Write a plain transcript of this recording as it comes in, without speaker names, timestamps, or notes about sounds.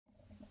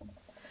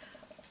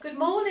Good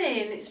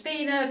morning. It's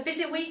been a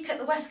busy week at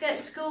the Westgate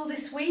School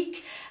this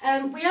week.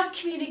 We have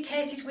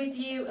communicated with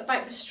you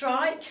about the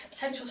strike,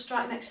 potential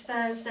strike next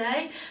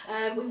Thursday.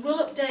 We will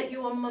update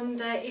you on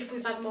Monday if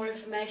we've had more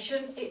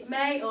information. It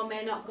may or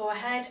may not go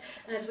ahead,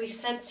 and as we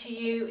said to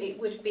you, it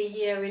would be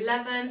year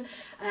 11,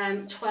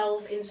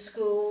 12 in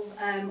school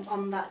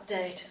on that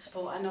day to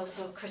support, and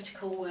also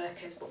critical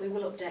workers, but we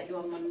will update you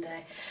on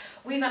Monday.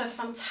 We've had a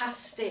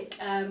fantastic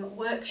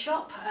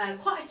workshop,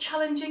 quite a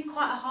challenging,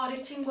 quite a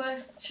hard-hitting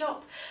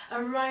workshop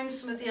around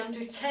some of the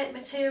Andrew Tate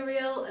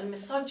material and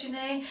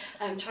misogyny,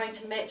 trying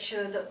to make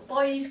sure that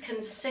boys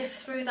can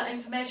sift through that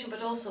information,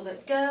 but also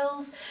that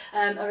girls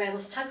are able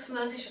to tackle some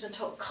of those issues and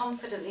talk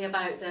confidently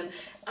about them.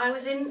 I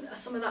was in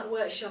some of that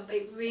workshop.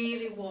 It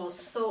really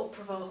was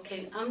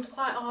thought-provoking and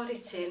quite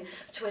hard-hitting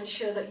to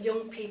ensure that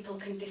young people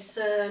can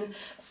discern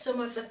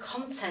some of the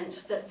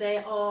content that they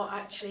are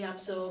actually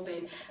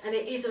absorbing. And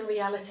it is a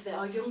reality that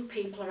our young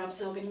people are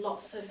absorbing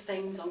lots of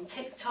things on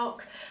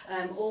TikTok,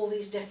 all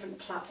these different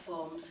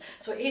platforms.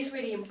 So it is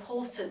really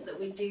important that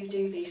we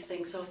do these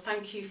things. So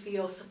thank you for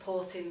your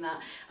support in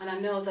that. And I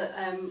know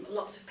that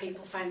lots of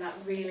people find that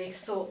really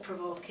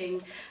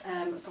thought-provoking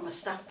from a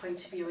staff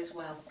point of view as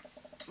well.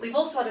 We've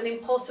also had an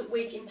important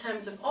week in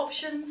terms of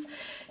options.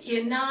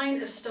 Year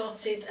 9 have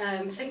started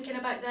thinking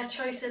about their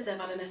choices. They've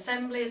had an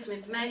assembly and some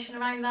information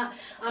around that.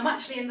 I'm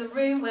actually in the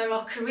room where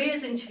our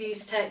careers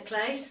interviews take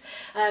place,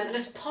 and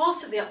as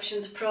part of the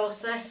options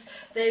process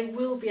they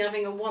will be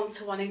having a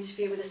one-to-one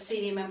interview with a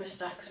senior member of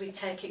staff because we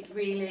take it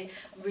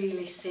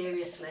really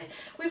seriously.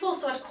 We've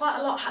also had quite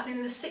a lot happening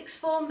in the sixth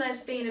form. There's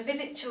been a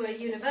visit to a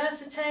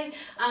university,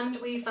 and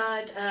we've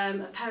had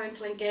a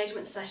parental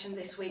engagement session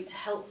this week to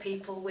help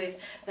people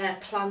with their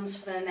plans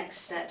for their next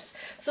steps.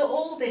 So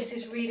all this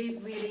is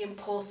really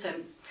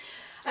important.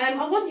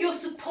 I want your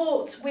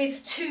support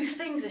with two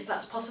things, if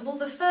that's possible.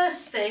 The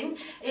first thing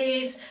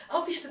is,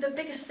 obviously the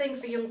biggest thing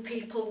for young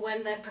people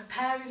when they're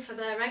preparing for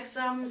their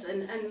exams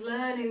and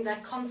learning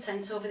their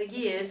content over the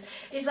years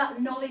is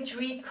that knowledge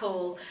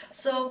recall.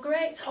 So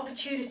great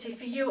opportunity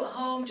for you at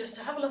home just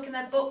to have a look in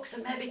their books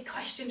and maybe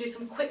question, do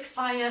some quick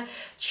fire,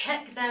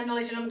 check their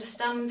knowledge and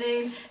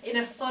understanding in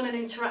a fun and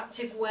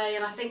interactive way,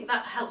 and I think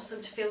that helps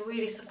them to feel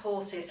really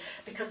supported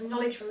because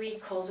knowledge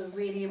recall is a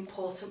really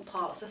important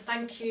part. So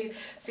thank you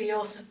for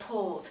your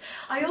support.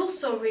 I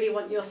also really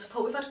want your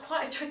support. We've had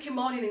quite a tricky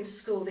morning in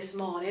school this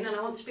morning, and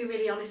I want to be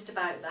really honest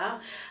about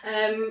that.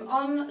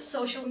 On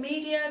social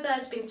media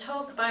there's been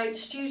talk about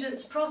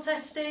students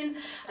protesting,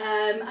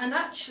 and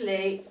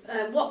actually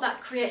what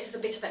that creates is a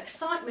bit of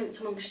excitement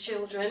amongst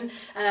children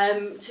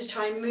to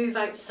try and move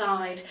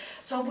outside.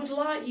 So I would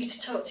like you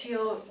to talk to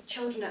your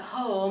children at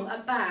home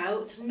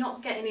about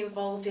not getting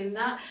involved in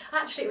that.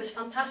 Actually it was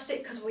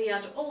fantastic because we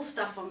had all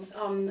staff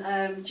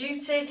on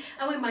duty,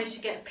 and we managed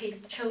to get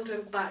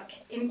children back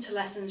into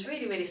lessons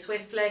really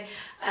swiftly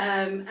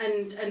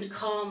and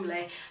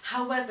calmly.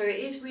 However,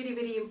 it is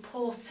really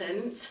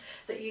important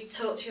that you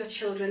talk to your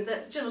children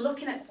that, you know,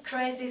 looking at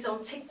crazies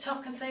on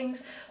TikTok and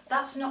things,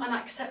 that's not an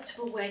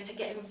acceptable way to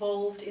get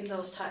involved in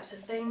those types of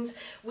things.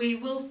 We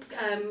will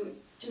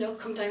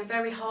come down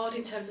very hard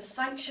in terms of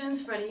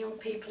sanctions for any young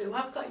people who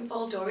have got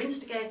involved or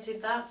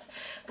instigated that,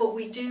 but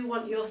we do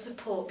want your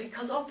support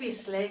because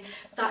obviously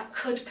that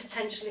could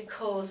potentially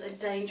cause a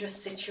dangerous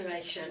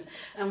situation,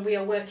 and we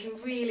are working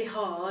really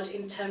hard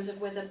in terms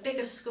of we're the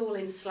biggest school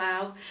in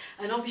Slough,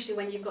 and obviously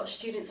when you've got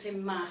students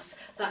in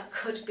mass that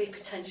could be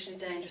potentially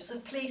dangerous. So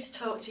please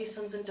talk to your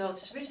sons and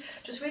daughters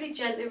just really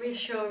gently,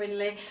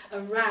 reassuringly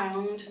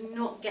around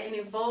not getting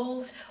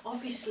involved.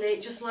 Obviously,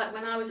 just like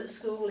when I was at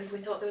school, if we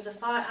thought there was a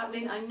fight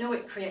happening, I know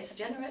it creates a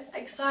general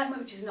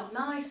excitement, which is not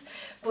nice,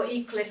 but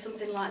equally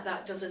something like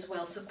that does as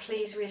well. So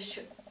please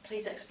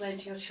explain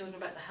to your children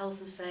about the health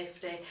and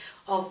safety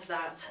of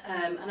that.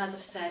 And as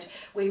I've said,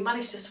 we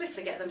managed to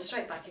swiftly get them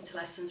straight back into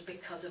lessons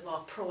because of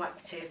our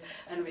proactive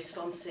and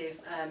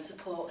responsive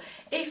support.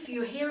 If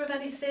you hear of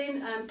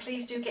anything,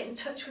 please do get in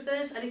touch with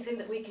us. Anything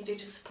that we can do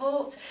to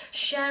support.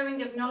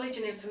 Sharing of knowledge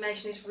and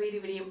information is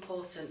really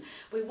important.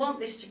 We want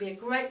this to be a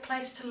great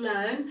place to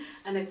learn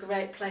and a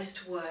great place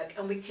to work,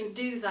 and we can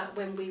do that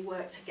when we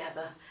work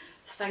together.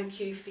 Thank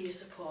you for your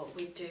support.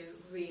 We do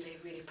really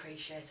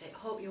appreciate it.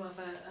 Hope you have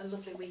a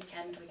lovely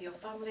weekend with your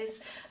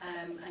families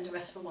and a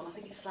restful one. I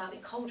think it's slightly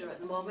colder at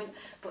the moment,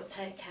 but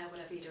take care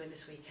whatever you're doing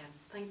this weekend.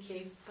 Thank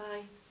you.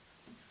 Bye.